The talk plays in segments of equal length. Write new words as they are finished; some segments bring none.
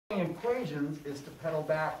equations is to pedal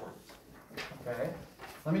backwards. Okay?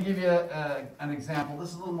 Let me give you an example. This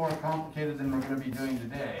is a little more complicated than we're going to be doing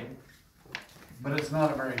today, but it's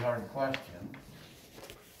not a very hard question.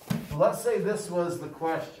 So let's say this was the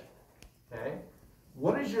question. Okay?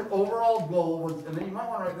 What is your overall goal? And then you might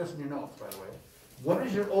want to write this in your notes, by the way. What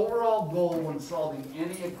is your overall goal when solving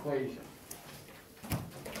any equation?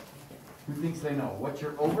 Who thinks they know? What's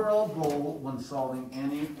your overall goal when solving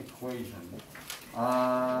any equation?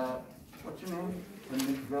 What's your name?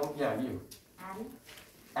 Yeah, you. Addie.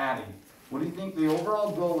 Addie. What do you think the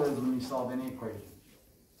overall goal is when you solve any equation?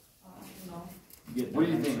 No. What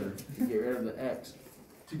do you think? To get rid of the x.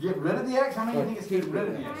 To get rid of the x? How many do you think it's to get rid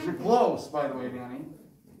of the x? You're close, by the way, Danny.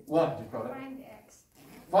 What, Dakota? Find x.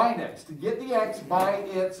 Find x. To get the x by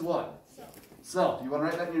its what? Self. You want to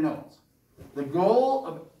write that in your notes. The goal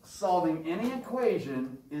of solving any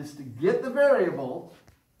equation is to get the variable,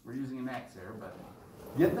 we're using an x there, but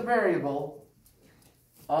get the variable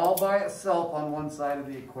all by itself on one side of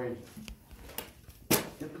the equation.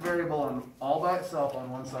 Get the variable all by itself on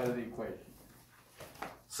one side of the equation.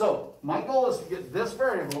 So, my goal is to get this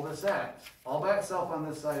variable, this x, all by itself on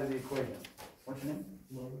this side of the equation. What's your name?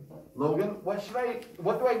 Logan. Logan.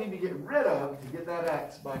 What do I need to get rid of to get that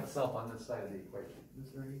x by itself on this side of the equation?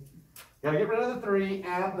 The 3. Got to get rid of the 3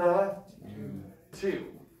 and the 2.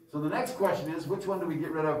 So the next question is, which one do we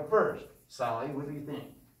get rid of first? Sally, what do you think?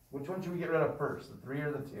 Which one should we get rid of first, the 3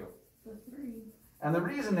 or the 2? The 3. And the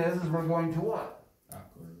reason is we're going to what?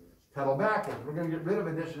 Backwards. Pedal backwards. We're going to get rid of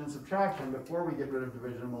addition and subtraction before we get rid of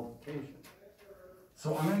division and multiplication.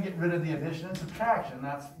 So I'm going to get rid of the addition and subtraction.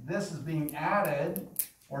 This is being added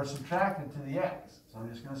or subtracted to the x. So I'm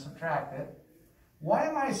just going to subtract it. Why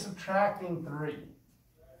am I subtracting 3?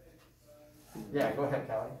 Yeah, go ahead,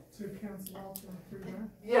 Callie. To cancel out the 3, right?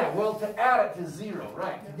 Yeah, well, to add it to 0,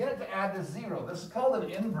 right. To get it to add to 0. This is called an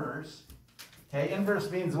inverse. Okay,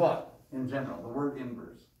 inverse means what in general? The word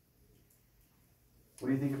inverse. What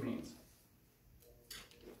do you think it means?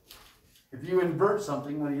 If you invert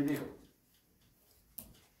something, what do?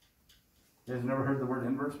 You guys never heard the word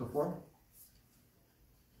inverse before?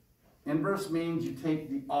 Inverse means you take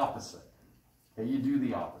the opposite. Okay, you do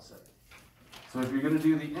the opposite. So if you're going to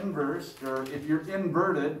do the inverse, or if you're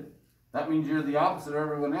inverted, that means you're the opposite of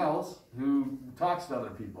everyone else who talks to other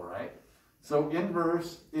people, right? So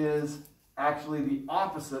inverse is actually the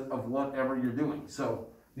opposite of whatever you're doing. So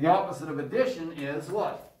the opposite of addition is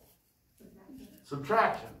what?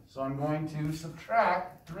 Subtraction. So I'm going to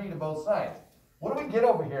subtract 3 to both sides. What do we get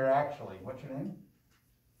over here, actually? What's your name?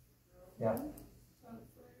 Yeah.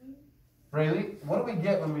 Braylee, what do we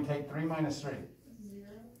get when we take 3 minus 3? 0.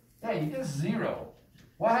 Yeah, you get 0.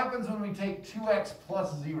 What happens when we take 2x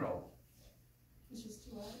plus 0? It's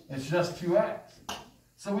just 2x. It's just 2x.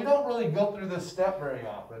 So we don't really go through this step very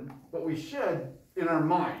often, but we should in our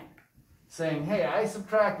mind, saying, hey, I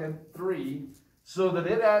subtracted 3 so that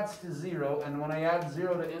it adds to 0, and when I add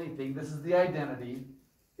 0 to anything, this is the identity,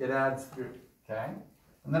 it adds 3, okay?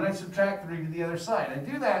 And then I subtract 3 to the other side. I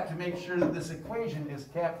do that to make sure that this equation is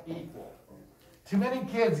kept equal. Too many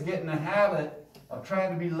kids get in the habit of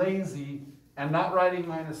trying to be lazy and not writing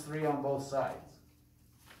minus 3 on both sides.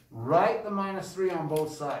 Write the minus 3 on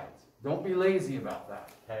both sides. Don't be lazy about that,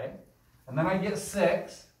 okay? And then I get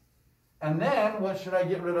 6. And then what should I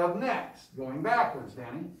get rid of next? Going backwards,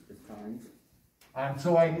 Danny. The times. And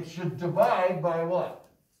so I should divide by what?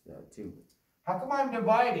 2. How come I'm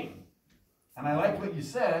dividing? And I like what you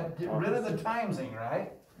said, get rid of the timesing,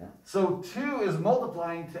 right? Yeah. So 2 is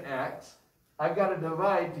multiplying to x. I've got to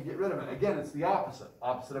divide to get rid of it. Again, it's the opposite.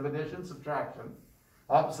 Opposite of addition, subtraction.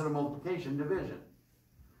 Opposite of multiplication, division.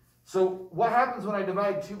 So what happens when I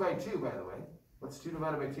divide 2 by 2, by the way? What's 2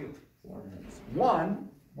 divided by 2? 1x. 1.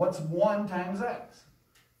 What's 1 times x?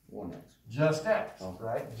 1x. Just x, Oh.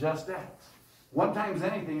 right? Just x. 1 times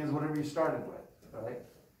anything is whatever you started with, right?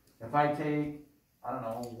 If I take, I don't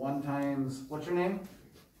know, 1 times, what's your name?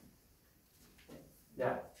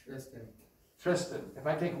 Yeah. Tristan. Tristan. If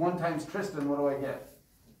I take 1 times Tristan, what do I get?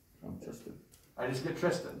 I'm Tristan. I just get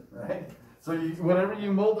Tristan, right? So whatever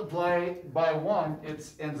you multiply by 1, it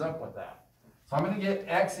ends up with that. So I'm going to get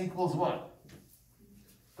x equals what?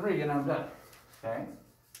 3, and I'm done, okay?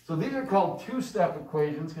 So these are called two-step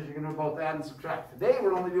equations because you're going to both add and subtract. Today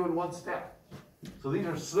we're only doing 1 step. So these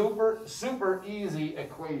are super easy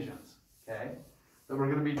equations, okay, that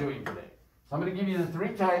we're going to be doing today. So I'm going to give you the 3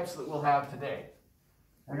 types that we'll have today.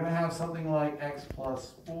 We're going to have something like x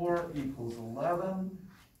plus 4 equals 11,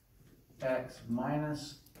 x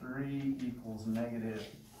minus 3 equals negative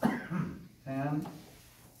 10,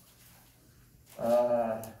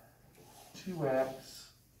 2x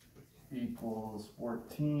equals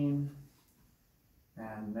 14,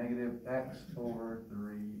 and negative x over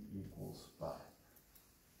 3 equals 5.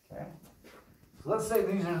 Okay? So let's say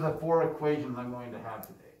these are the 4 equations I'm going to have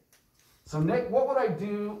today. So Nick, what would I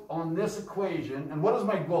do on this equation, and what is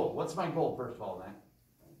my goal? What's my goal, first of all, Nick?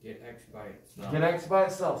 Get x by itself. Get x by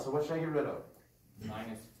itself, so what should I get rid of?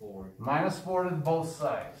 -4. Minus 4 to both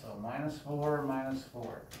sides, so -4,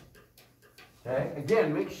 -4. Okay,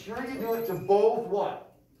 again, make sure you do it to both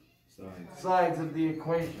what? Sides of the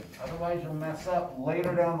equation. Otherwise you'll mess up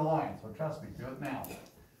later down the line, so trust me, do it now.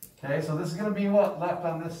 Okay, so this is going to be what left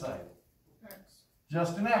on this side? X.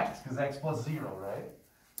 Just an x, because x plus 0, right?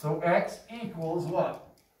 So x equals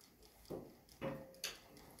what?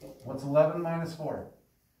 What's 11 minus 4?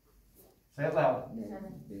 Say it loud.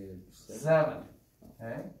 Negative 7.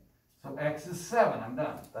 Okay? So x is 7. I'm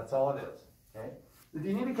done. That's all it is. Okay? If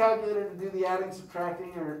you need a calculator to do the adding,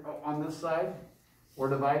 subtracting, or on this side, or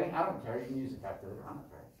dividing, I don't care. You can use a calculator. I don't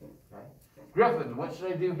care. Okay? Griffin, what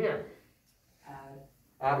should I do here? Add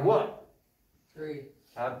Add what? 3.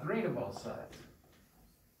 Add 3 to both sides.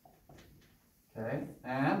 Okay?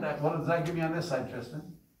 And what does that give me on this side,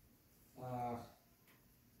 Tristan?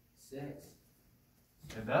 6.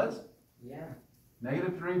 It does? Yeah.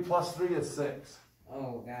 Negative 3 plus 3 is 6.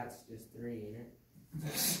 Oh, that's just 3, ain't it?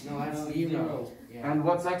 No, that's 0. Yeah. And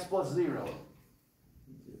what's x plus 0?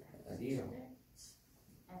 0.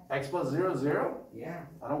 X plus 0 is 0? Yeah.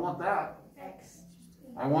 I don't want that. X.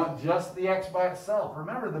 I want just the x by itself.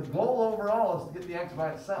 Remember, the goal overall is to get the x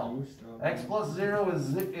by itself. X plus 0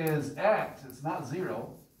 is x. It's not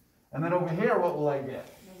 0. And then over here, what will I get?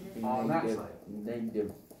 On that negative, side.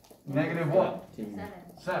 negative Negative what? 2.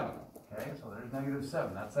 7. Okay, so there's negative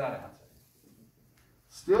 7. That's that answer.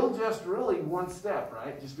 Still just really one step,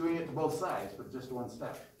 right? Just doing it to both sides, but just one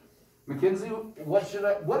step. Mackenzie, what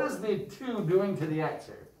is the 2 doing to the x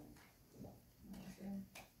here?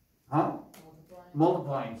 Huh?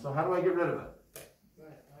 Multiplying. So how do I get rid of it?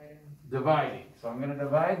 Dividing. So I'm going to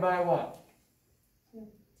divide by what?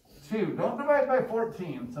 2. Don't divide by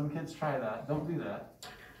 14. Some kids try that. Don't do that.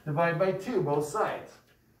 Divide by 2, both sides.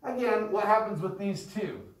 Again, what happens with these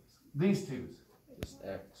 2? These 2's? Just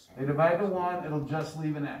x. They divide to 1, it'll just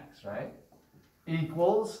leave an x, right?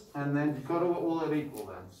 Equals, and then Dakota, what will it equal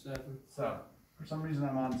then? 7. 7. For some reason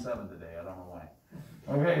I'm on 7 today, I don't know why.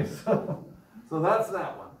 Okay, so that's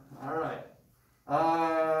that one. All right.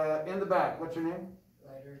 In the back, what's your name?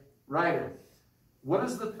 Lighter. Ryder. What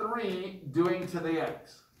is the 3 doing to the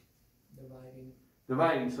x? Dividing.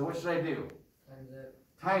 Dividing, so what should I do? Times it.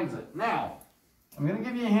 Times it. Now, I'm going to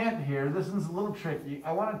give you a hint here. This one's a little tricky.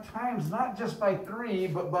 I want to times not just by 3,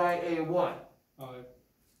 but by a what? 5.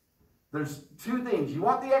 There's 2 things. You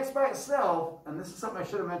want the x by itself, and this is something I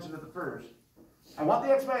should have mentioned at the first. I want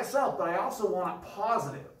the x by itself, but I also want it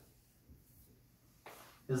positive.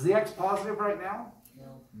 Is the x positive right now?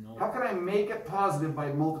 No. How can I make it positive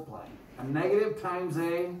by multiplying? A negative times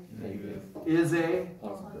a Negative. is a...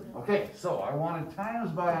 Positive. Okay, so I want to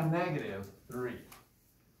times by a negative 3.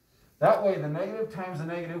 That way the negative times a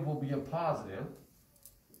negative will be a positive.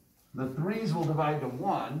 The 3's will divide to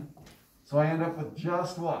 1. So I end up with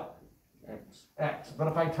just what? X. X. But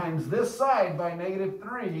if I times this side by negative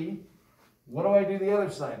 3, what do I do the other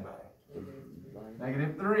side by?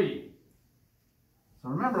 Negative 3. So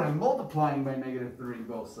remember, I'm multiplying by negative 3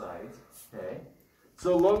 both sides. Okay.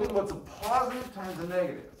 So Logan, what's a positive times a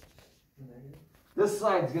negative? This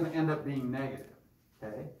side's going to end up being negative.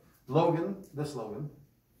 Okay. Logan, this Logan.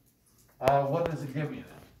 What does it give me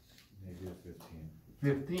then? Negative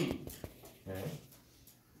 15. 15. Okay.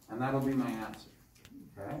 And that'll be my answer.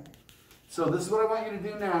 Okay. So this is what I want you to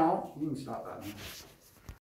do now. You can stop that now.